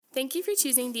Thank you for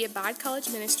choosing the Abide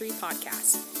College Ministry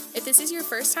podcast. If this is your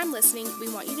first time listening, we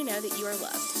want you to know that you are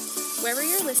loved. Wherever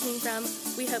you're listening from,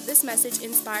 we hope this message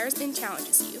inspires and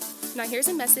challenges you. Now here's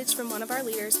a message from one of our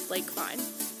leaders, Blake Fine.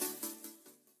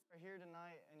 You're here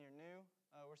tonight and you're new.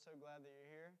 We're so glad that you're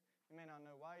here. You may not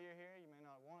know why you're here. You may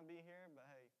not want to be here, but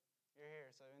hey, you're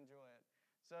here, so enjoy it.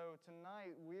 So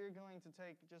tonight we're going to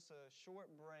take just a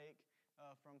short break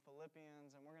from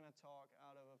Philippians, and we're going to talk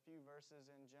out of a few verses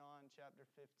in John chapter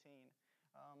 15.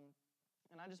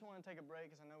 And I just want to take a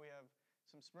break because I know we have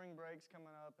some spring breaks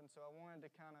coming up, and so I wanted to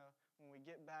kind of, when we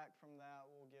get back from that,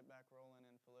 we'll get back rolling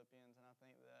in Philippians, and I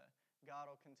think that God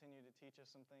will continue to teach us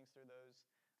some things through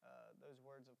those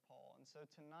words of Paul. And so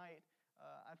tonight,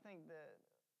 I think that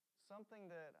something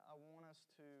that I want us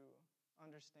to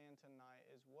understand tonight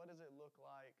is, what does it look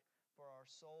like for our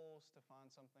souls to find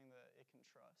something that it can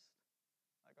trust?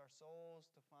 Like our souls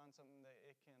to find something that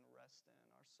it can rest in.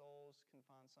 Our souls can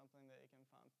find something that it can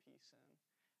find peace in.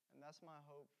 And that's my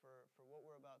hope for what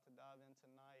we're about to dive in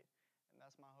tonight. And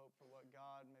that's my hope for what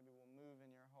God maybe will move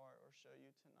in your heart or show you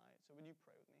tonight. So would you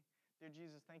pray with me? Dear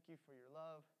Jesus, thank you for your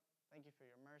love. Thank you for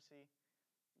your mercy.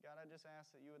 God, I just ask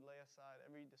that you would lay aside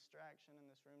every distraction in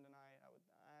this room tonight. I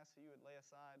ask that you would lay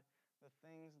aside the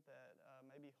things that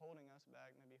may be holding us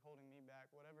back, maybe holding me back,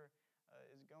 whatever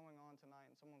is going on tonight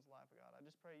in someone's life, God. I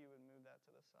just pray you would move that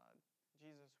to the side.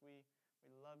 Jesus, we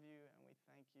love you and we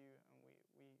thank you, and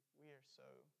we are so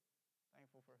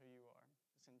thankful for who you are.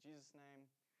 It's in Jesus'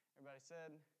 name. Everybody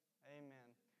said,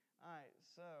 amen. All right,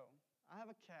 so I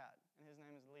have a cat, and his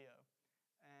name is Leo.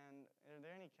 And are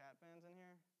there any cat fans in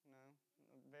here? No?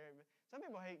 Some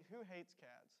people who hates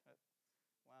cats?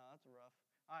 Wow, that's rough.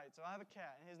 All right, so I have a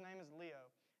cat, and his name is Leo.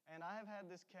 And I have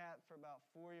had this cat for about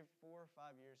 4 or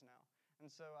 5 years now. And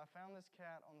so I found this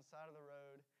cat on the side of the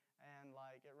road, and,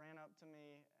 it ran up to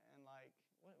me, and,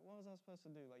 what was I supposed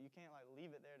to do? You can't,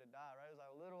 leave it there to die, right? It was a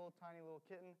tiny little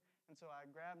kitten. And so I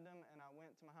grabbed him, and I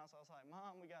went to my house. I was like,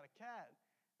 Mom, we got a cat.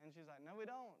 And she's like, no, we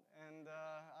don't. And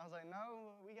I was like,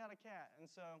 no, we got a cat. And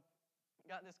so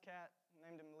got this cat,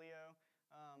 named him Leo.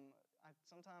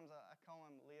 Sometimes I call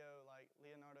him Leo, like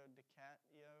Leonardo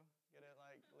DiCaprio. Get it?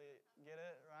 Get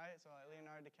it, right? So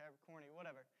Leonardo DiCaprio,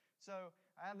 whatever. So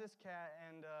I have this cat,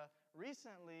 and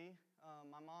recently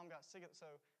my mom got sick of it. So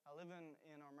I live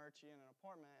in Armurchie in an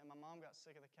apartment, and my mom got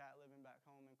sick of the cat living back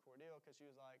home in Cordele because she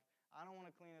was like, I don't want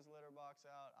to clean his litter box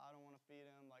out. I don't want to feed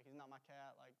him. He's not my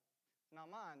cat. Not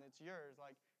mine. It's yours.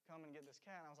 Come and get this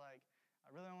cat. And I was like, I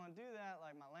really don't want to do that.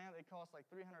 My land, it costs $300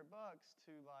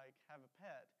 to have a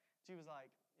pet. She was like,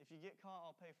 if you get caught,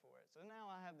 I'll pay for it. So now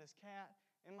I have this cat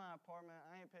in my apartment.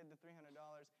 I ain't paid the $300,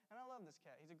 and I love this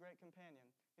cat. He's a great companion.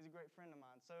 He's a great friend of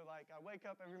mine. So I wake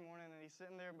up every morning, and he's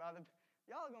sitting there by the.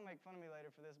 Y'all are gonna make fun of me later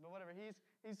for this, but whatever. He's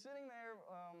sitting there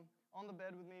on the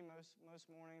bed with me most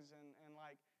mornings, and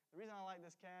the reason I like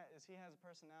this cat is he has a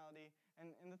personality, and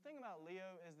the thing about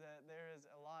Leo is that there is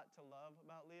a lot to love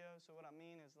about Leo. So what I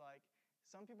mean is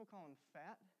some people call him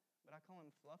fat, but I call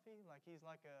him fluffy.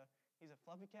 He's a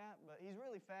fluffy cat, but he's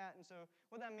really fat. And so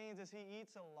what that means is he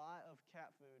eats a lot of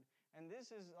cat food. And this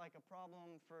is a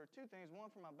problem for two things. One,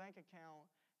 for my bank account,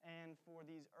 and for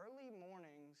these early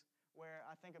mornings where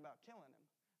I think about killing him.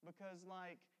 Because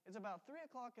it's about 3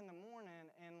 o'clock in the morning,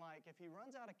 and if he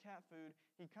runs out of cat food,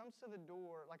 he comes to the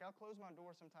door. I'll close my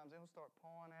door sometimes, and he'll start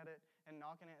pawing at it and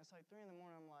knocking it. It's 3 in the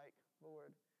morning. I'm like,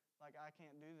 Lord, I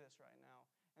can't do this right now.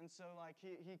 And so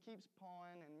he keeps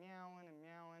pawing and meowing and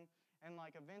meowing. And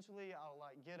eventually I'll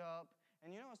get up,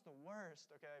 and you know what's the worst,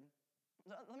 okay?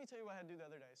 Let me tell you what I had to do the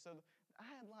other day. So I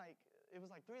had it was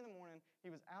 3 in the morning.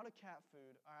 He was out of cat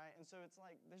food, all right? And so it's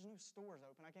there's no stores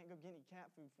open. I can't go get any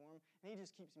cat food for him. And he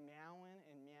just keeps meowing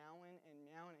and meowing and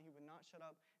meowing, and he would not shut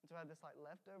up. And so I had this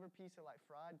leftover piece of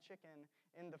fried chicken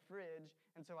in the fridge.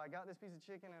 And so I got this piece of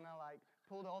chicken, and I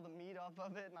pulled all the meat off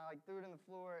of it, and I threw it in the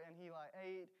floor, and he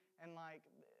ate. And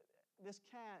this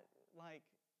cat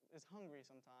is hungry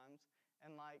sometimes,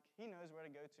 and he knows where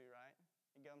to go to, right?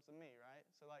 He comes to me, right?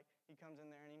 So he comes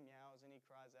in there and he meows and he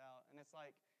cries out, and it's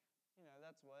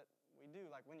that's what we do.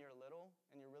 When you're little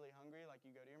and you're really hungry,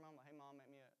 you go to your mom, hey Mom, make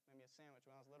me a sandwich.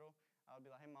 When I was little, I would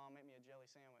be like, hey Mom, make me a jelly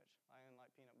sandwich. I didn't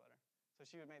like peanut butter, so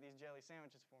she would make these jelly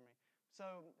sandwiches for me.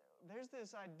 So there's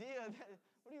this idea that,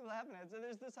 what are you laughing at? So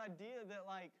there's this idea that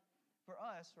for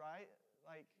us, right?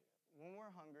 When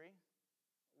we're hungry,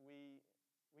 we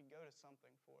go to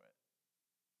something for it,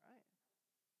 right?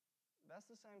 That's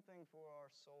the same thing for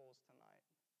our souls tonight.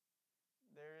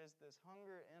 There is this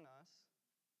hunger in us,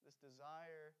 this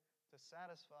desire to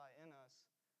satisfy in us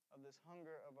of this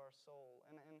hunger of our soul.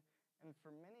 And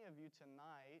for many of you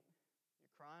tonight,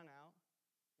 you're crying out,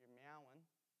 you're meowing,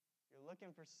 You're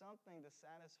looking for something to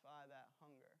satisfy that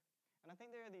hunger. And I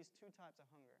think there are these two types of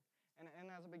hunger. And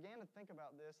as I began to think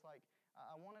about this, like,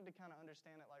 I wanted to kind of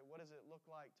understand it, like, what does it look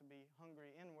like to be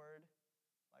hungry inward,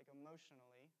 like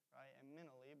emotionally, right, and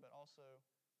mentally, but also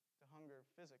to hunger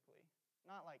physically.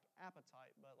 Not like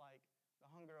appetite, but like the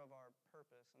hunger of our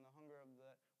purpose and the hunger of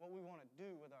what we want to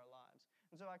do with our lives.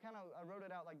 And so I wrote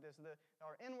it out like this.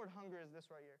 Our inward hunger is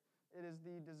this right here. It is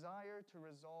the desire to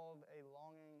resolve a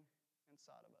longing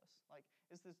inside of us. Like,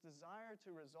 it's this desire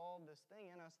to resolve this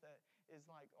thing in us that is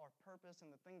like our purpose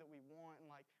and the thing that we want, and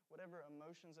like whatever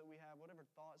emotions that we have, whatever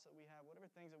thoughts that we have,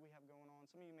 whatever things that we have going on.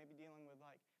 Some of you may be dealing with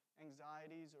like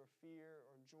anxieties or fear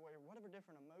or joy or whatever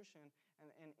different emotion,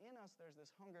 and in us there's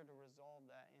this hunger to resolve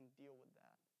that and deal with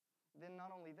that. Then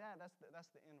not only that, that's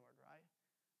the inward, right?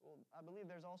 Well, I believe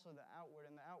there's also the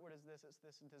outward, and the outward is this. It's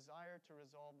this desire to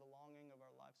resolve the longing of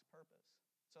our life's purpose.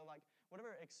 So like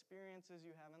whatever experiences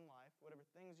you have in life, whatever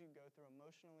things you go through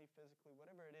emotionally, physically,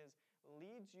 whatever it is,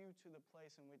 leads you to the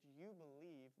place in which you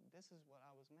believe this is what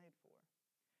I was made for.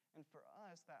 And for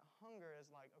us, that hunger is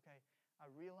like, okay,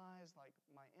 I realize like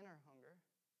my inner hunger,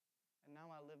 and now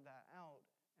I live that out,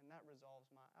 and that resolves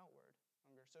my outward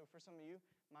hunger. So for some of you,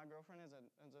 my girlfriend is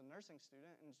a nursing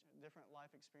student, and different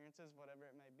life experiences, whatever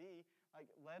it may be,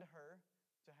 like led her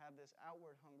to have this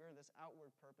outward hunger, this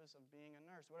outward purpose of being a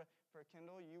nurse. For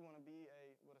Kendall, you want to be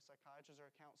a psychiatrist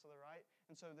or a counselor, right?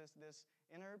 And so this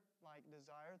inner like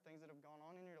desire, things that have gone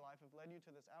on in your life have led you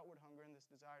to this outward hunger and this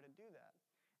desire to do that.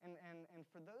 And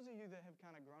for those of you that have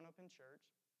kind of grown up in church,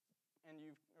 and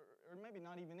or maybe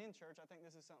not even in church, I think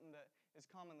this is something that is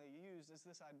commonly used, is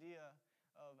this idea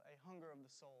of a hunger of the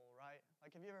soul, right?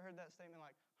 Like, have you ever heard that statement,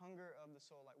 like, hunger of the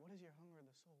soul? Like, what is your hunger of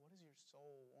the soul? What does your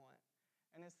soul want?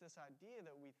 And it's this idea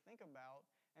that we think about,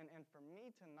 and for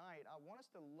me tonight, I want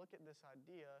us to look at this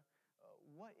idea,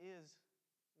 what is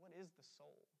the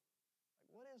soul?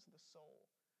 Like, what is the soul?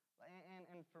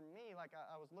 And for me, like,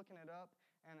 I was looking it up,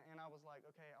 and I was like,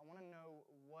 okay, I want to know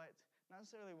not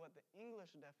necessarily what the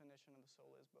English definition of the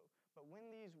soul is, but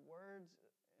when these words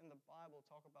in the Bible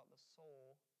talk about the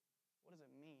soul, what does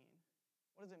it mean?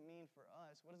 What does it mean for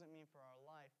us? What does it mean for our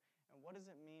life? And what does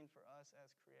it mean for us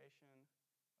as creation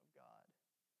of God?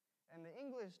 And the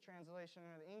English translation,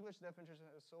 or the English definition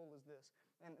of soul is this.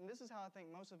 And this is how I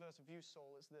think most of us view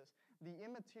soul, is this. The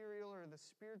immaterial or the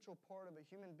spiritual part of a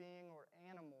human being or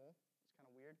animal, it's kind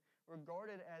of weird,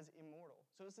 regarded as immortal.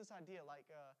 So it's this idea, like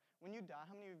when you die,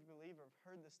 how many of you believe or have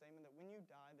heard the statement that when you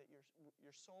die, that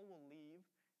your soul will leave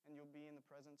and you'll be in the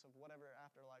presence of whatever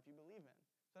afterlife you believe in?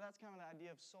 So that's kind of the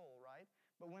idea of soul, right?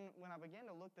 But when I began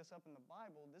to look this up in the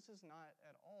Bible, this is not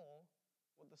at all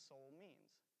what the soul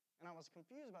means. And I was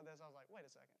confused about this. I was like, wait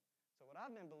a second. So what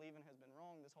I've been believing has been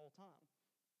wrong this whole time.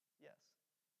 Yes.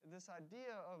 This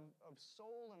idea of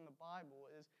soul in the Bible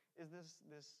is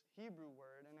this Hebrew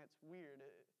word, and it's weird.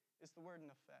 It's the word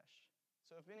nephesh.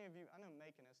 So if any of you, I know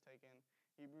Macon has taken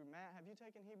Hebrew. Matt, have you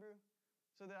taken Hebrew?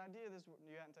 So the idea of this,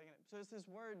 you haven't taken it. So it's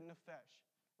this word nephesh.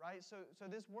 Right? So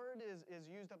this word is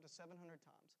used up to 700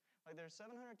 times. Like, there's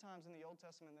 700 times in the Old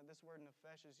Testament that this word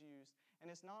nephesh is used.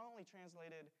 And it's not only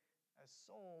translated as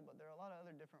soul, but there are a lot of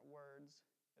other different words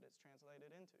that it's translated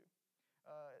into.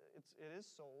 It is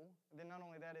soul. And then not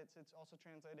only that, it's also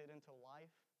translated into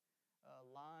life,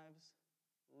 lives,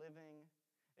 living.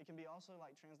 It can be also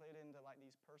like translated into like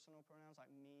these personal pronouns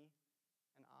like me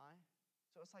and I.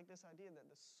 So it's like this idea that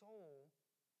the soul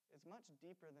is much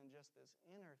deeper than just this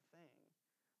inner thing.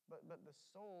 But the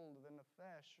soul, the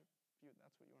nephesh, if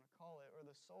that's what you want to call it, or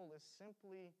the soul is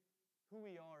simply who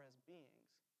we are as beings.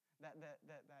 That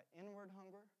inward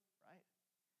hunger, right?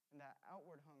 And that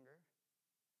outward hunger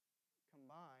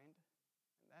combined,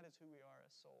 and that is who we are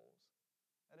as souls.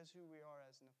 That is who we are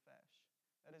as nephesh.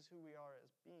 That is who we are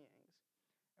as beings.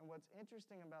 And what's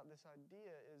interesting about this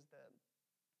idea is that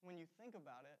when you think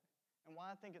about it, and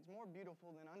why I think it's more beautiful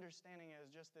than understanding it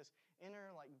as just this inner,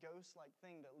 like, ghost-like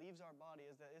thing that leaves our body,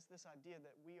 is that it's this idea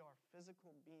that we are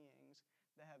physical beings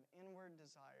that have inward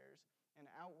desires and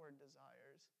outward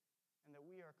desires, and that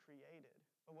we are created.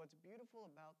 But what's beautiful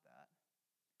about that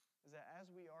is that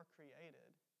as we are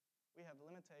created, we have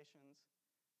limitations,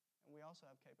 and we also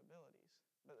have capabilities.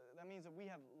 But that means that we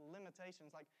have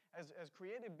limitations. Like, as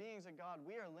created beings of God,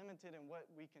 we are limited in what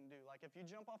we can do. Like, if you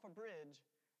jump off a bridge,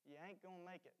 you ain't going to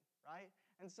make it. Right?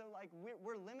 And so, like,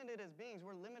 we're limited as beings.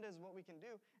 We're limited as what we can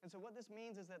do. And so what this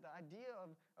means is that the idea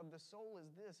of the soul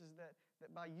is this, is that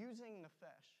by using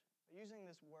nephesh, using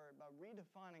this word, by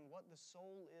redefining what the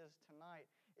soul is tonight,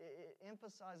 it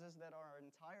emphasizes that our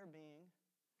entire being,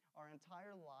 our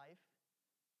entire life,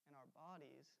 and our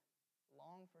bodies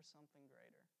long for something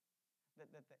greater.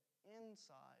 That the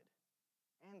inside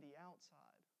and the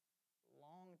outside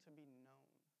long to be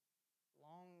known,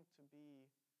 long to be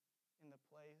in the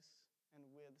place and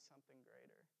with something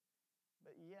greater.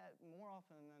 But yet, more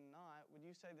often than not, would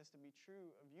you say this to be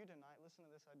true of you tonight? Listen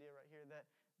to this idea right here, that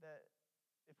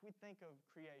if we think of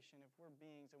creation, if we're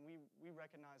beings and we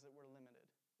recognize that we're limited,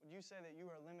 would you say that you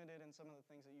are limited in some of the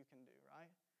things that you can do,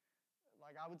 right?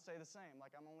 Like, I would say the same.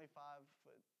 Like, I'm only 5'6"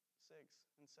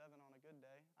 and 7" on a good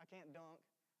day. I can't dunk.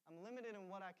 I'm limited in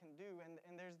what I can do,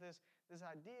 and there's this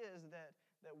idea is that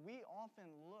we often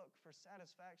look for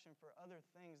satisfaction for other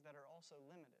things that are also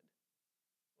limited.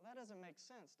 Well, that doesn't make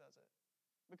sense, does it?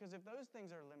 Because if those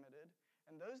things are limited,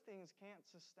 and those things can't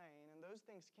sustain, and those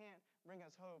things can't bring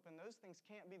us hope, and those things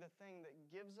can't be the thing that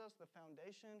gives us the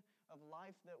foundation of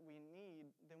life that we need,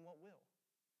 then what will?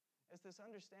 It's this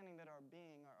understanding that our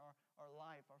being, our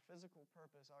life, our physical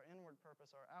purpose, our inward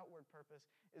purpose, our outward purpose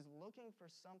is looking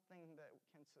for something that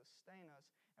can sustain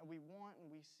us, and we want and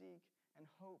we seek and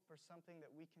hope for something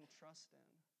that we can trust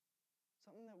in.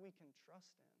 Something that we can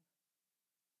trust in.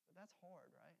 But that's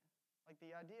hard, right? Like,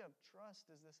 the idea of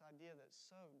trust is this idea that's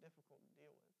so difficult to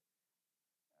deal with.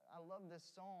 I love this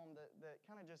psalm that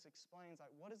kind of just explains,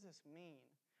 like, what does this mean?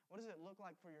 What does it look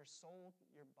like for your soul,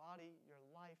 your body, your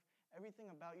life,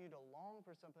 everything about you to long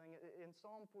for something? In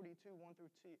Psalm 42, 1 through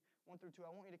 2,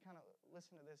 I want you to kind of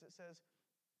listen to this. It says,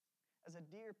 "As a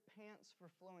deer pants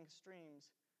for flowing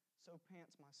streams, so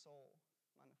pants my soul,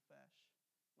 my nefesh,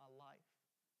 my life,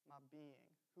 my being,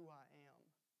 who I am,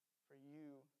 for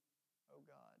you, O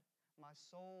God. My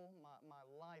soul, my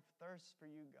life thirsts for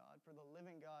you, God, for the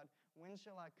living God. When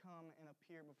shall I come and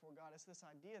appear before God?" It's this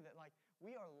idea that, like,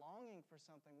 we are longing for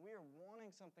something. We are wanting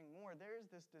something more. There's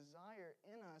this desire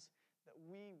in us that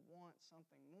we want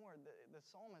something more. The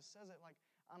psalmist says it like,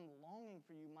 I'm longing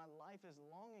for you. My life is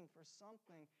longing for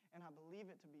something, and I believe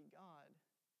it to be God.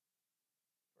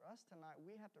 For us tonight,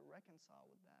 we have to reconcile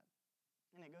with that.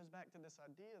 And it goes back to this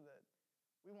idea that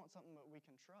we want something that we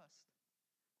can trust.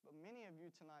 But many of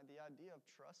you tonight, the idea of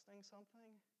trusting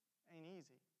something ain't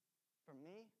easy. For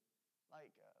me,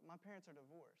 my parents are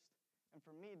divorced. And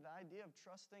for me, the idea of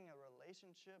trusting a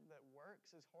relationship that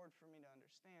works is hard for me to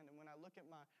understand. And when I look at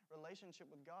my relationship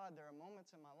with God, there are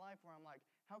moments in my life where I'm like,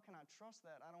 how can I trust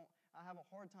that? I have a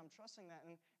hard time trusting that.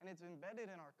 And it's embedded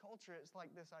in our culture. It's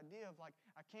like this idea of, like,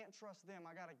 I can't trust them.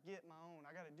 I got to get my own.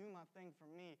 I got to do my thing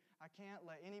for me. I can't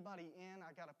let anybody in.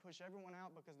 I got to push everyone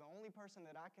out because the only person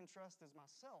that I can trust is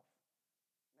myself.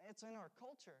 It's in our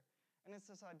culture. And it's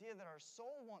this idea that our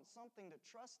soul wants something to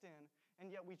trust in, and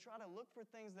yet we try to look for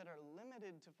things that are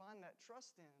limited to find that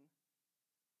trust in,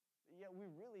 but yet we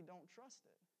really don't trust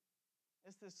it.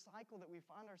 It's this cycle that we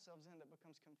find ourselves in that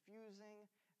becomes confusing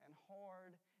and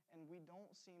hard, and we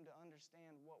don't seem to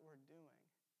understand what we're doing.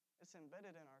 It's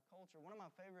embedded in our culture. One of my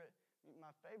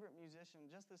favorite musicians,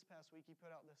 just this past week, he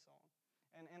put out this song.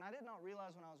 And I did not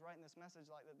realize when I was writing this message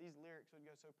that these lyrics would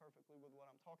go so perfectly with what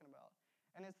I'm talking about.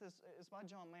 And it's by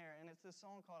John Mayer, and it's this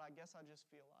song called I Guess I Just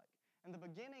Feel Like. And the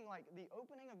beginning, like the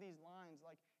opening of these lines,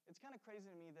 like it's kind of crazy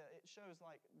to me that it shows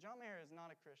like John Mayer is not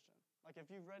a Christian. Like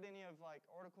if you've read any of like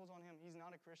articles on him, he's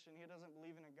not a Christian. He doesn't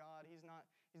believe in a God. He's not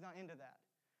into that.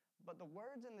 But the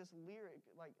words in this lyric,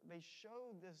 like they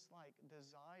show this like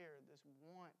desire, this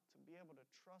want to be able to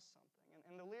trust something.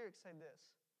 And the lyrics say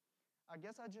this: I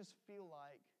guess I just feel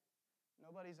like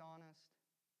nobody's honest,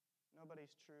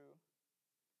 nobody's true.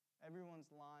 Everyone's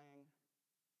lying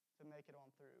to make it on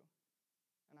through.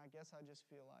 And I guess I just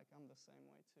feel like I'm the same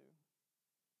way too.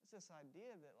 It's this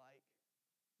idea that, like,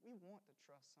 we want to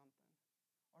trust something.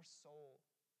 Our soul,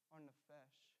 our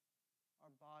nefesh,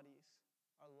 our bodies,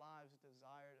 our lives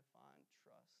desire to find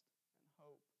trust and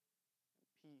hope and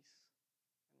peace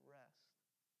and rest.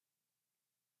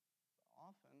 But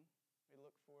often, we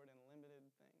look for it in limited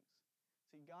things.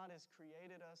 See, God has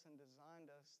created us and designed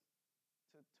us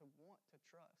to want to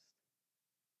trust.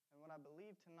 And what I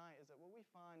believe tonight is that what we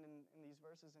find in these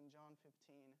verses in John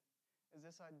 15 is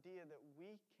this idea that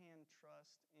we can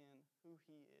trust in who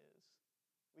He is.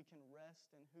 We can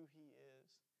rest in who He is.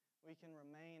 We can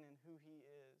remain in who He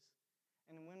is.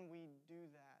 And when we do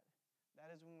that,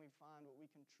 that is when we find what we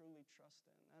can truly trust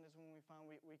in. That is when we find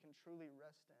we can truly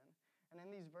rest in. And in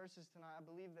these verses tonight, I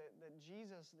believe that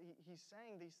Jesus, He's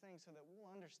saying these things so that we'll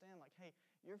understand, like, hey,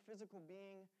 your physical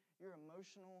being, your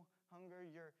emotional hunger,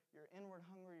 your inward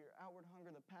hunger, your outward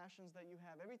hunger, the passions that you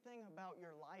have, everything about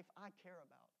your life, I care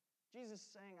about. Jesus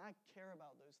is saying, I care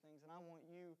about those things, and I want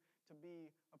you to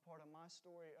be a part of my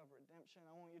story of redemption.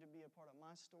 I want you to be a part of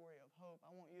my story of hope.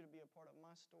 I want you to be a part of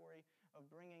my story of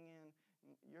bringing in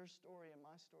your story and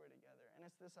my story together. And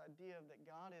it's this idea of that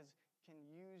God can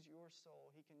use your soul.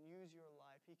 He can use your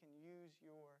life. He can use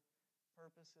your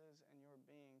purposes, and your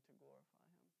being to glorify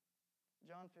Him.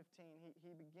 John 15,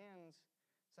 he begins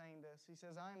saying this. He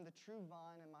says, I am the true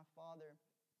vine, and my Father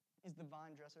is the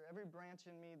vine dresser. Every branch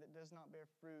in me that does not bear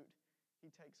fruit,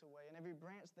 He takes away. And every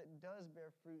branch that does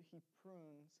bear fruit, He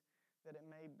prunes, that it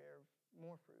may bear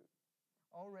more fruit.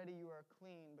 Already you are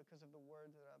clean because of the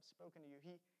word that I've spoken to you.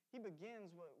 He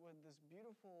begins with this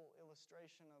beautiful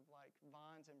illustration of like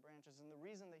vines and branches. And the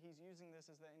reason that he's using this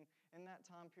is that in that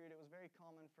time period, it was very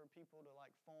common for people to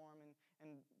like farm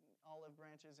and olive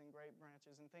branches and grape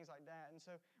branches and things like that. And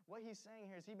so what he's saying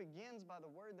here is he begins by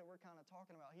the word that we're kind of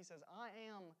talking about. He says, I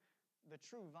am the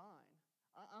true vine.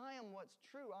 I am what's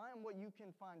true. I am what you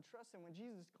can find trust in. When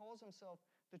Jesus calls himself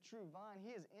the true vine,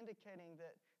 he is indicating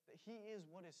that he is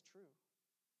what is true.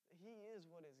 That he is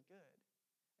what is good.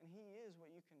 And he is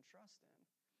what you can trust in.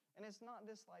 And it's not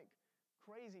this like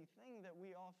crazy thing that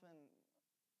we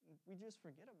just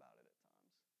forget about it at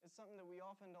times. It's something that we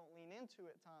often don't lean into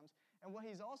at times. And what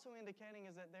he's also indicating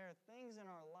is that there are things in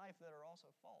our life that are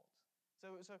also false.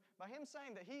 So by him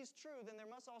saying that he's true, then there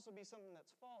must also be something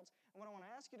that's false. And what I want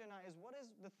to ask you tonight is, what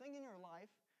is the thing in your life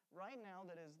right now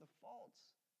that is the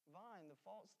false vine, the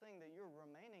false thing that you're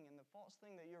remaining in, the false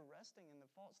thing that you're resting in, the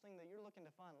false thing that you're looking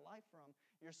to find life from?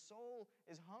 Your soul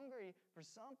is hungry for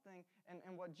something,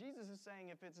 and what Jesus is saying,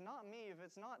 if it's not me, if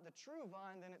it's not the true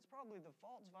vine, then it's probably the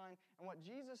false vine. And what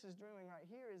Jesus is doing right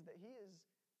here is that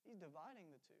he's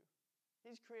dividing the two.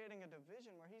 He's creating a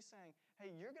division where he's saying, hey,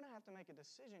 you're going to have to make a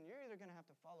decision. You're either going to have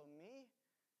to follow me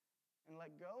and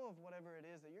let go of whatever it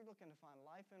is that you're looking to find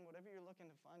life in, whatever you're looking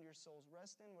to find your soul's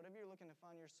rest in, whatever you're looking to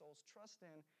find your soul's trust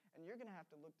in, and you're going to have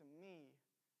to look to me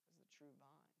as the true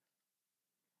vine.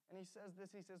 And he says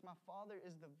this, he says, my Father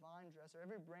is the vine dresser.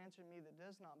 Every branch in me that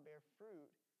does not bear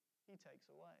fruit, he takes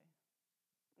away.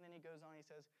 And then he goes on, he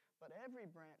says, but every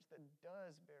branch that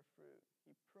does bear fruit,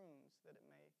 he prunes that it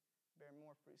may bear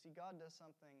more fruit. See, God does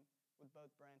something with both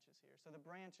branches here. So the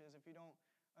branches, if you don't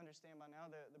understand by now,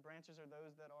 the branches are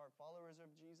those that are followers of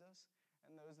Jesus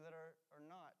and those that are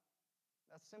not.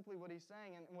 That's simply what he's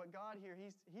saying. And what God here,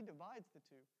 he divides the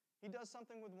two. He does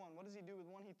something with one. What does he do with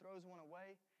one? He throws one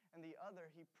away, and the other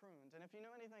he prunes. And if you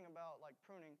know anything about like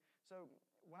pruning, so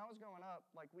when I was growing up,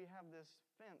 like we have this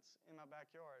fence in my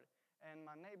backyard. And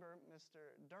my neighbor,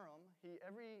 Mr. Durham,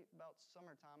 every about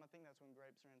summertime, I think that's when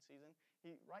grapes are in season,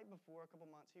 right before a couple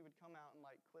months, he would come out and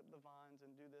like clip the vines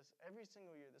and do this every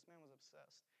single year. This man was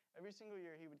obsessed. Every single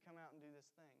year he would come out and do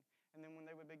this thing. And then when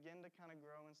they would begin to kind of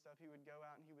grow and stuff, he would go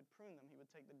out and he would prune them. He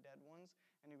would take the dead ones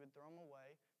and he would throw them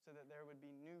away so that there would be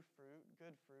new fruit,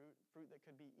 good fruit, fruit that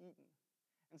could be eaten.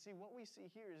 And see, what we see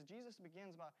here is Jesus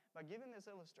begins by giving this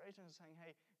illustration of saying,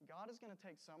 hey, God is going to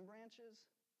take some branches,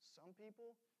 some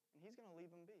people, and he's going to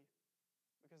leave them be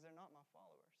because they're not my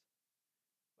followers.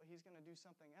 But he's going to do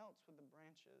something else with the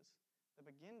branches that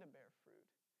begin to bear fruit.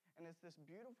 And it's this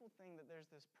beautiful thing that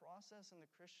there's this process in the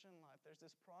Christian life. There's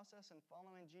this process in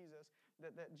following Jesus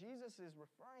that Jesus is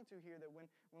referring to here, that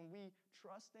when we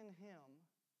trust in him,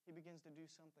 he begins to do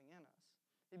something in us.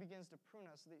 He begins to prune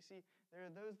us. See, there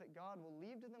are those that God will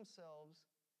leave to themselves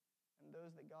and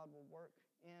those that God will work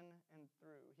in and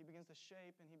through. He begins to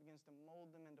shape and he begins to mold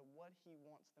them into what he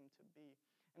wants them to be.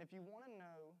 And if you want to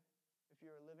know if you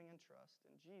are living in trust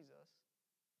in Jesus,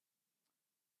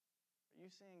 are you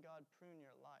seeing God prune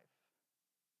your life?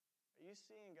 Are you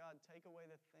seeing God take away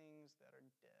the things that are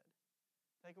dead?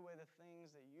 Take away the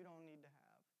things that you don't need to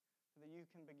have so that you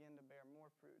can begin to bear more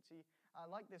fruit. See, I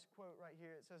like this quote right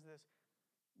here. It says this,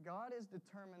 God is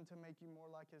determined to make you more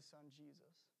like his son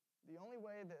Jesus. The only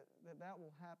way that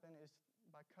will happen is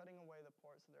by cutting away the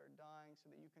parts that are dying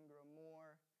so that you can grow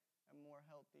more and more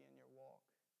healthy in your walk.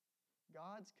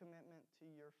 God's commitment to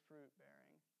your fruit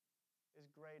bearing is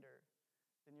greater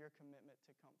than your commitment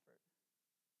to comfort.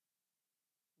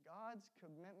 God's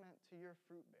commitment to your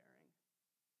fruit bearing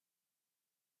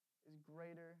is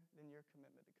greater than your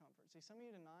commitment to comfort. See, some of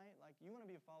you tonight, like you want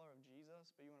to be a follower of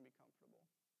Jesus, but you want to be comfortable.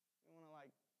 You want to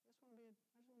I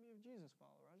just want to be a Jesus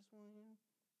follower. I just want to,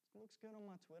 it looks good on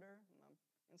my Twitter and my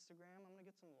Instagram. I'm going to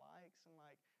get some likes and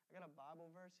I got a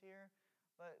Bible verse here.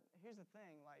 But here's the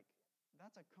thing,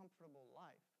 that's a comfortable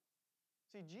life.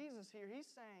 See, Jesus here, he's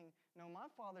saying, no, my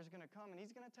Father's going to come and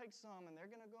he's going to take some and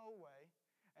they're going to go away.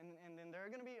 And then there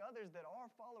are going to be others that are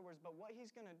followers, but what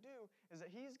he's going to do is that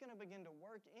he's going to begin to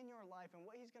work in your life, and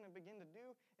what he's going to begin to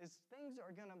do is things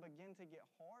are going to begin to get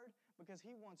hard because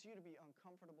he wants you to be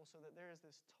uncomfortable so that there is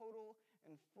this total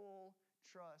and full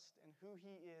trust in who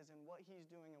he is and what he's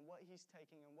doing and what he's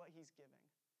taking and what he's giving.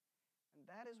 And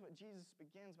that is what Jesus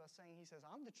begins by saying. He says,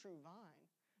 I'm the true vine.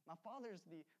 My Father is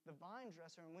the vine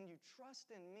dresser, and when you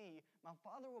trust in me, my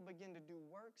Father will begin to do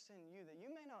works in you that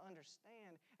you may not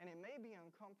understand, and it may be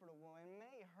uncomfortable, and it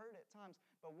may hurt at times,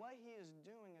 but what he is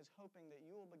doing is hoping that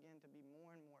you will begin to be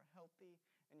more and more healthy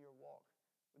in your walk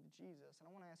with Jesus. And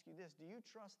I want to ask you this: do you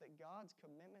trust that God's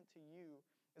commitment to you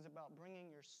is about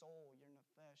bringing your soul, your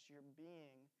nefesh, your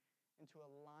being into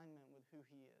alignment with who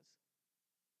he is?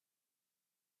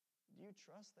 Do you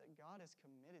trust that God is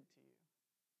committed to you?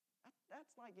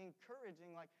 That's like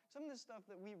encouraging. Like some of the stuff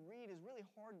that we read is really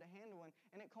hard to handle,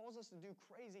 and it calls us to do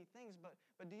crazy things, but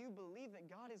do you believe that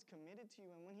God is committed to you?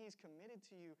 And when he's committed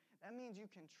to you, that means you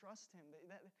can trust him.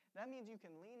 That means you can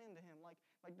lean into him. Like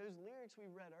those lyrics we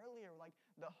read earlier, like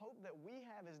the hope that we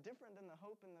have is different than the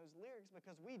hope in those lyrics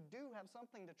because we do have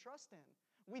something to trust in.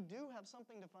 We do have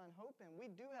something to find hope in. We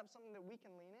do have something that we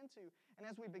can lean into. And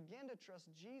as we begin to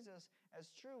trust Jesus as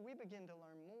true, we begin to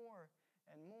learn more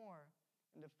and more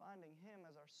into finding him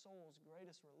as our soul's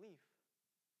greatest relief.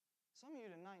 Some of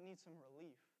you tonight need some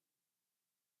relief.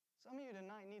 Some of you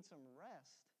tonight need some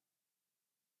rest.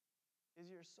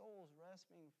 Is your soul's rest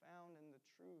being found in the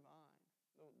true vine,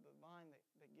 the vine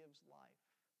that gives life?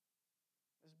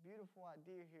 This beautiful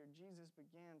idea here, Jesus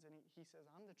begins and he says,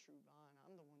 I'm the true vine.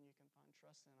 I'm the one you can find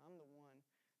trust in. I'm the one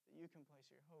that you can place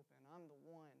your hope in. I'm the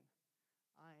one.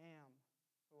 I am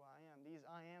who I am. These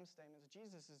I am statements,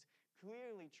 Jesus is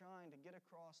clearly trying to get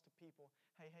across to people,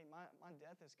 hey, my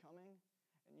death is coming,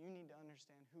 and you need to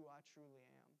understand who I truly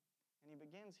am. And he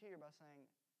begins here by saying,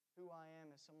 who I am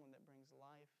is someone that brings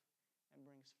life and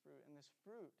brings fruit. And this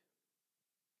fruit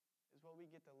is what we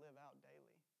get to live out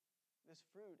daily. This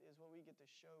fruit is what we get to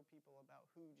show people about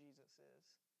who Jesus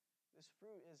is. This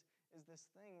fruit is this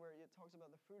thing where it talks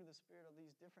about the fruit of the Spirit of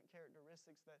these different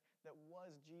characteristics that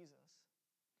was Jesus.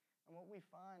 And what we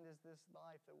find is this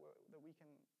life that we can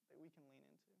lean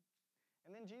into.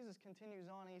 And then Jesus continues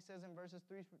on, and he says in verses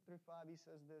 3 through 5, he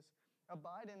says this,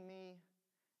 abide in me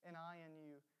and I in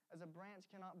you. As a branch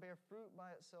cannot bear fruit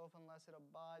by itself unless it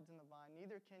abides in the vine,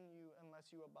 neither can you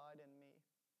unless you abide in me.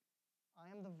 I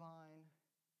am the vine,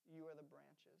 you are the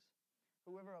branches.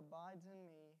 Whoever abides in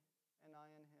me and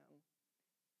I in him,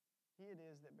 he it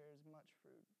is that bears much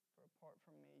fruit. For apart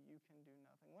from me, you can do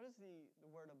nothing. What does the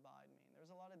word abide mean?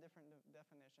 There's a lot of different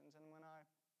definitions, and when I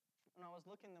was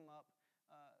looking them up,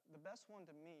 the best one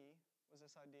to me was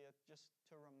this idea just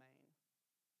to remain,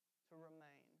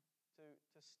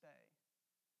 to stay.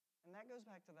 And that goes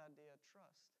back to the idea of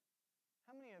trust.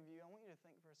 How many of you, I want you to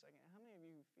think for a second, how many of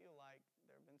you feel like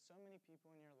there have been so many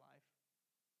people in your life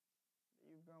that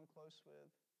you've grown close with,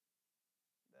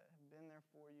 that have been there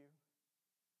for you,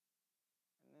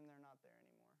 and then they're not there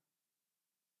anymore?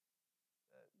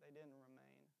 That they didn't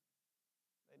remain.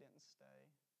 They didn't stay.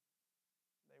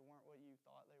 They weren't what you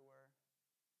thought they were.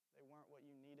 They weren't what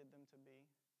you needed them to be.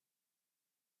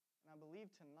 And I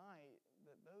believe tonight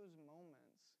that those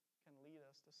moments can lead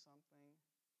us to something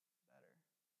better.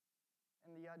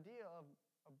 And the idea of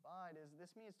abide is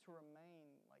this means to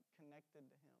remain like connected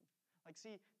to him. Like,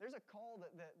 see, there's a call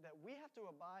that we have to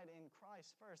abide in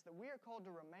Christ first, that we are called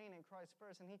to remain in Christ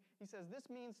first. And he says this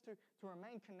means to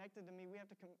remain connected to me. We have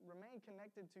to remain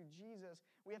connected to Jesus.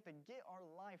 We have to get our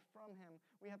life from him.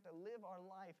 We have to live our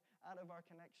life out of our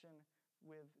connection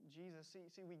with Jesus.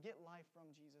 See, we get life from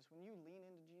Jesus. When you lean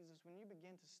into Jesus, when you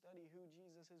begin to study who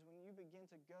Jesus is, when you begin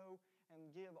to go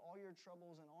and give all your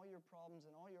troubles and all your problems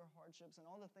and all your hardships and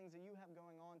all the things that you have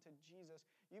going on to Jesus,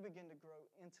 you begin to grow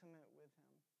intimate with him.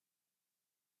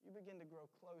 You begin to grow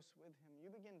close with him. You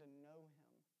begin to know him.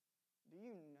 Do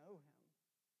you know him?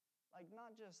 Like,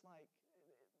 not just like,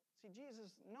 see,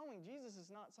 knowing Jesus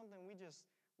is not something we just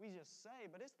say,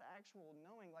 but it's the actual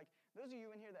knowing. Like, those of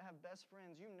you in here that have best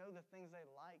friends, you know the things they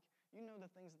like. You know the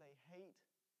things they hate.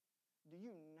 Do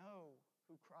you know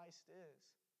who Christ is?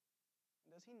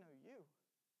 And does he know you?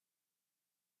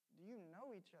 Do you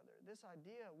know each other? This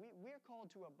idea, we're called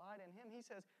to abide in him. He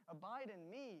says, abide in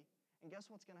me. And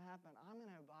guess what's going to happen? I'm going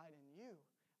to abide in you.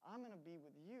 I'm going to be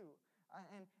with you.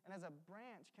 And as a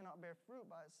branch cannot bear fruit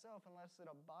by itself unless it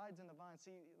abides in the vine.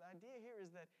 See, the idea here is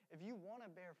that if you want to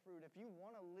bear fruit, if you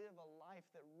want to live a life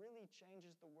that really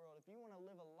changes the world, if you want to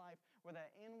live a life where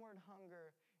that inward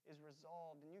hunger is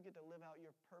resolved and you get to live out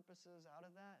your purposes out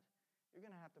of that, you're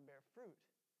going to have to bear fruit.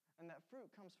 And that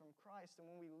fruit comes from Christ. And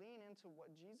when we lean into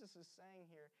what Jesus is saying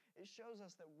here, it shows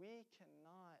us that we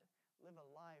cannot live a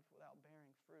life without bearing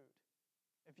fruit.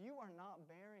 If you are not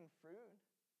bearing fruit,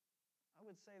 I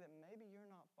would say that maybe you're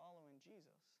not following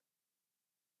Jesus.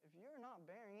 If you're not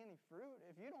bearing any fruit,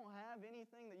 if you don't have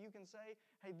anything that you can say,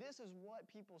 hey, this is what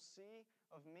people see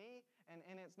of me, and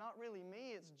it's not really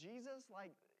me, it's Jesus,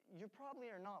 like, you probably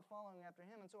are not following after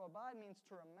him. And so abide means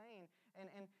to remain.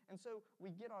 And so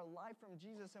we get our life from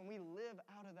Jesus and we live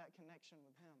out of that connection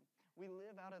with him. We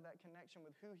live out of that connection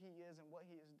with who he is and what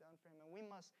he has done for him. And we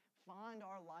must find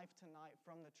our life tonight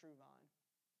from the true vine.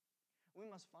 We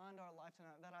must find our life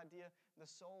tonight. That idea, the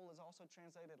soul is also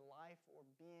translated life or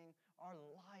being. Our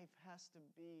life has to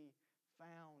be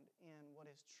found in what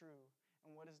is true.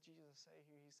 And what does Jesus say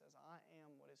here? He says, I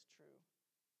am what is true.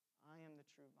 I am the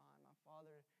true vine. My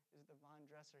Father is the vine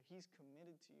dresser. He's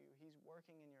committed to you. He's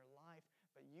working in your life.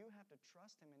 But you have to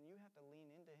trust him and you have to lean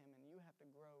into him and you have to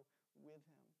grow with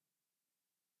him.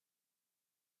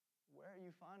 Where are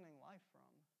you finding life from?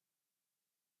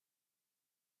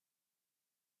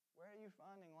 Where are you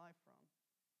finding life from?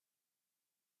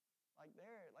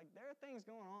 There are things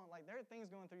going on. There are things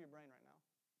going through your brain right now.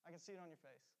 I can see it on your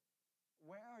face.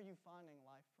 Where are you finding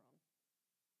life from?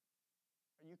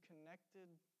 Are you connected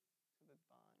to the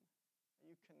vine? Are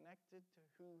you connected to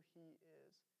who he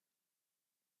is?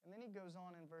 And then he goes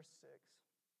on in verse 6.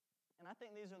 And I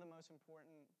think these are the most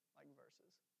important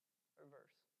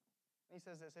verse. And he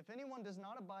says this, if anyone does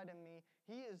not abide in me,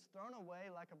 he is thrown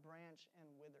away like a branch and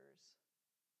withers.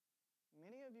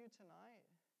 Many of you tonight,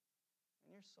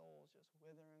 and your soul's just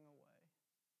withering away.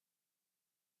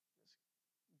 Just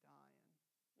dying.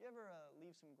 You ever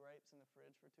leave some grapes in the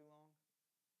fridge for too long?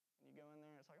 And you go in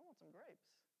there and it's like, I want some grapes.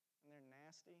 And they're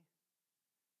nasty.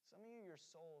 Some of you, your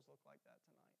souls look like that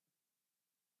tonight.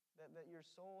 That your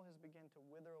soul has begun to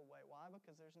wither away. Why?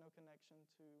 Because there's no connection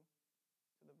to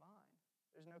the vine.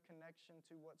 There's no connection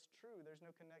to what's true. There's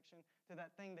no connection to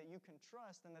that thing that you can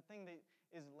trust and the thing that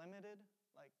is limited.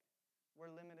 Like, we're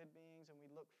limited beings and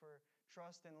we look for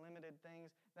trust in limited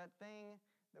things. That thing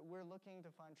that we're looking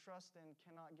to find trust in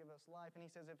cannot give us life. And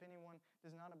he says, if anyone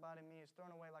does not abide in me, is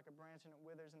thrown away like a branch and it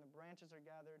withers, and the branches are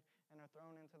gathered and are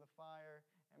thrown into the fire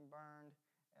and burned.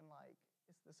 And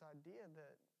it's this idea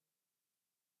that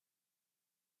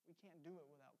we can't do it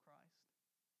without Christ.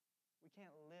 We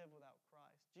can't live without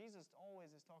Christ. Jesus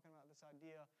always is talking about this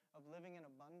idea of living in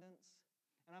abundance.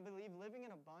 And I believe living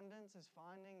in abundance is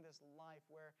finding this life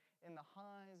where in the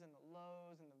highs and the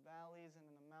lows and the valleys and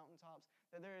in the mountaintops,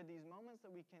 that there are these moments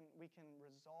that we can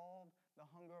resolve the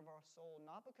hunger of our soul,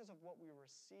 not because of what we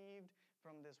received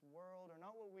from this world or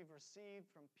not what we've received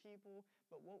from people,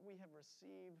 but what we have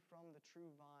received from the true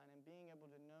vine and being able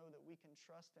to know that we can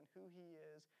trust in who he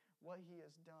is, what he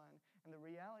has done. And the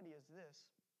reality is this,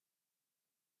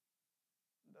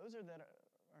 those that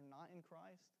are not in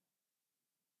Christ,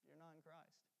 you're not in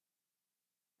Christ.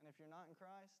 And if you're not in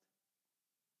Christ,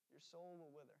 your soul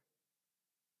will wither.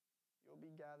 You'll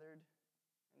be gathered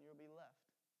and you'll be left.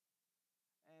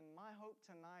 And my hope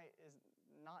tonight is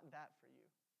not that for you.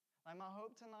 My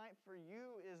hope tonight for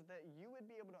you is that you would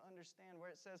be able to understand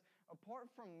where it says, apart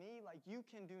from me, you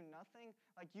can do nothing.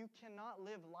 You cannot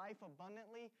live life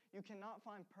abundantly. You cannot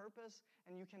find purpose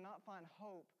and you cannot find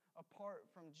hope apart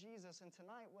from Jesus. And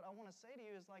tonight, what I want to say to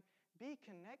you is be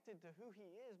connected to who he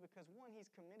is because 1,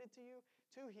 he's committed to you,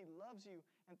 2, he loves you,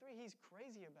 and 3, he's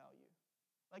crazy about you.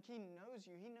 He knows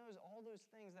you. He knows all those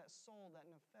things, that soul, that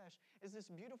nefesh. Is this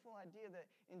beautiful idea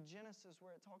that in Genesis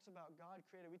where it talks about God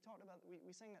created, we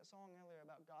sang that song earlier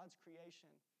about God's creation.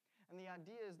 And the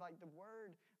idea is the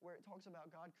word where it talks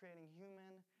about God creating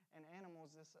human and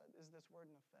animals is this word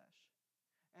nefesh.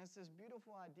 And it's this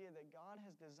beautiful idea that God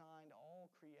has designed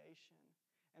all creation.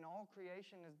 And all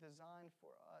creation is designed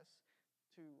for us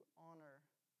to honor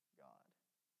God.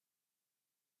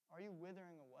 Are you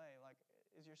withering away?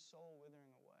 Is your soul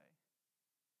withering away?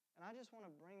 And I just want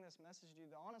to bring this message to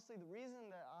you. Honestly, the reason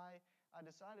that I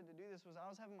decided to do this was I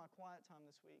was having my quiet time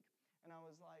this week. And I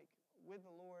was with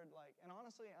the Lord, and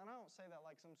honestly, and I don't say that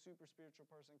like some super spiritual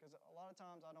person, because a lot of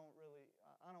times I don't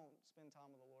spend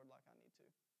time with the Lord like I need to,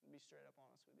 to be straight up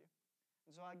honest with you.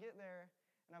 And so I get there,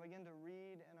 and I begin to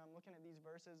read, and I'm looking at these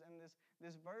verses, and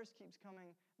this verse keeps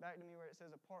coming back to me where it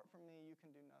says, apart from me, you can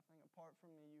do nothing. Apart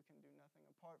from me, you can do nothing.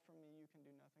 Apart from me, you can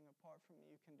do nothing. Apart from me,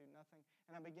 you can do nothing.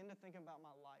 And I begin to think about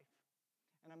my life.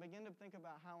 And I begin to think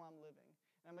about how I'm living.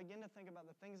 And I begin to think about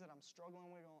the things that I'm struggling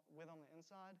with on the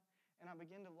inside. And I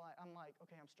begin to I'm like,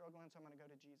 okay, I'm struggling, so I'm going to go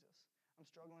to Jesus. I'm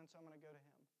struggling, so I'm going to go to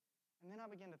him. And then I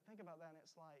begin to think about that, and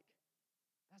it's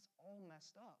that's all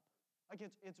messed up.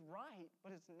 It's right,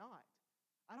 but it's not.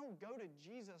 I don't go to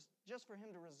Jesus just for him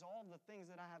to resolve the things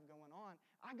that I have going on.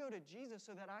 I go to Jesus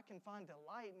so that I can find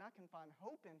delight and I can find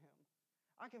hope in him.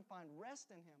 I can find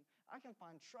rest in him. I can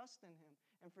find trust in him.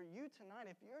 And for you tonight,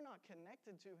 if you're not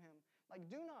connected to him,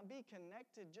 do not be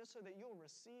connected just so that you'll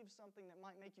receive something that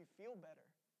might make you feel better.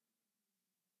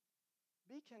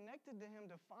 Be connected to Him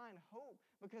to find hope,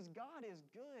 because God is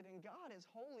good and God is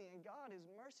holy and God is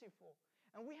merciful.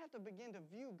 And we have to begin to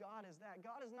view God as that.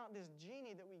 God is not this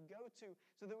genie that we go to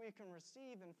so that we can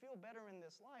receive and feel better in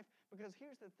this life. Because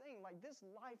here's the thing, like this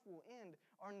life will end.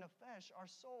 Our nefesh,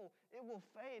 our soul, it will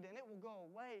fade and it will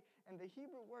go away. And the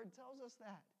Hebrew word tells us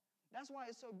that. That's why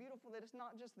it's so beautiful that it's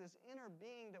not just this inner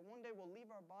being that one day will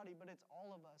leave our body, but it's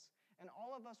all of us. And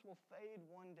all of us will fade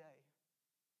one day.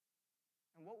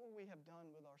 And what will we have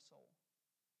done with our soul?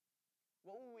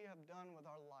 What will we have done with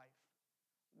our life?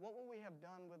 What will we have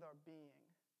done with our being?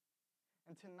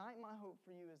 And tonight my hope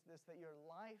for you is this, that your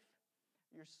life,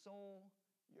 your soul,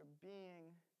 your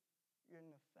being, your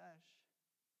nefesh,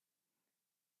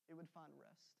 it would find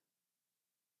rest.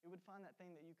 It would find that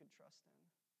thing that you could trust in.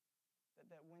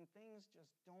 That when things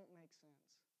just don't make sense,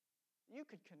 you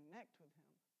could connect with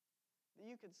Him. That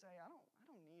you could say, I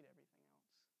don't need everything else.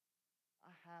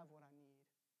 I have what I need.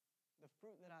 The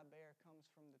fruit that I bear comes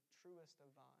from the truest of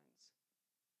vines.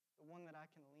 The one that I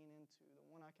can lean into, the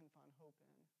one I can find hope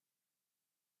in.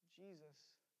 Jesus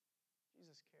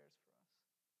cares for us.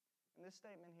 And this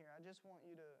statement here, I just want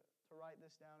you to write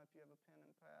this down if you have a pen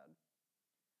and pad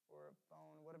or a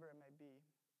phone, whatever it may be.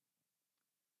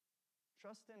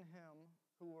 Trust in Him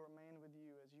who will remain with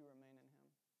you as you remain in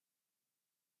Him.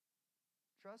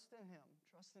 Trust in Him.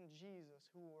 Trust in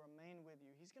Jesus who will remain with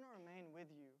you. He's going to remain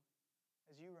with you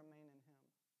as you remain in Him.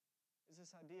 It's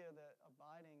this idea that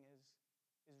abiding is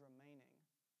remaining.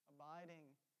 Abiding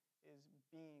is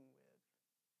being with.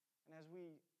 And as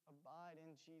we abide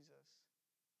in Jesus,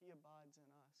 He abides in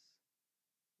us.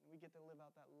 And we get to live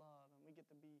out that love, and we get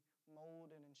to be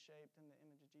molded and shaped in the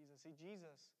image of Jesus. See,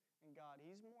 Jesus and God,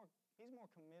 He's more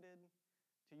committed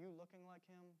to you looking like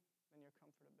Him than your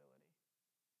comfortability.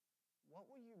 What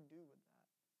will you do with that?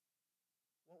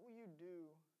 What will you do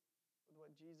with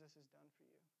what Jesus has done for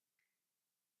you?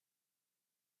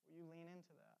 Will you lean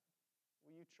into that?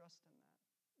 Will you trust in that?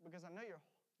 Because I know your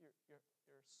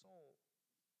soul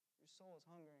is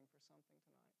hungering for something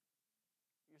tonight.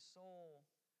 Your soul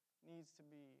needs to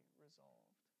be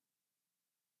resolved.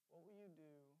 What will you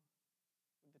do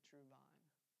with the true vine?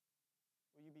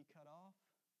 Will you be cut off?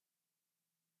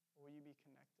 Or will you be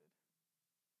connected?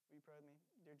 Will you pray with me?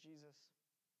 Dear Jesus,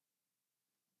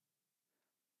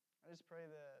 I just pray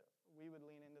that we would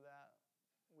lean into that.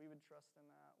 We would trust in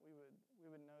that. We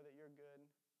would know that you're good.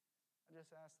 I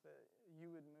just ask that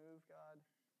you would move, God.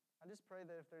 I just pray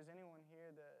that if there's anyone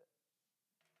here that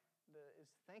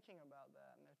is thinking about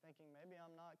that, and they're thinking, maybe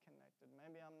I'm not connected,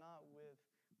 maybe I'm not with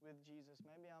Jesus,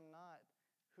 maybe I'm not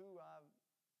who I've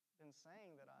been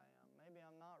saying that I am, maybe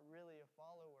I'm not really a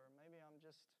follower, maybe I'm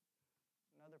just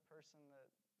another person that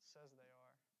says they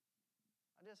are.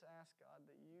 I just ask, God,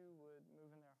 that you would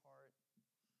move in their heart,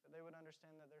 that they would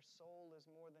understand that their soul is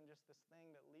more than just this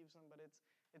thing that leaves them, but it's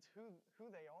who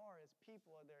they are as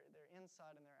people, their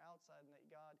inside and their outside, and that,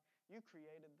 God, you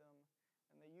created them,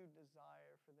 and that you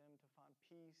desire for them to find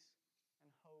peace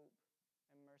and hope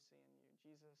and mercy in you.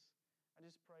 Jesus, I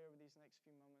just pray over these next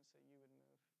few moments that you would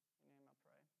move.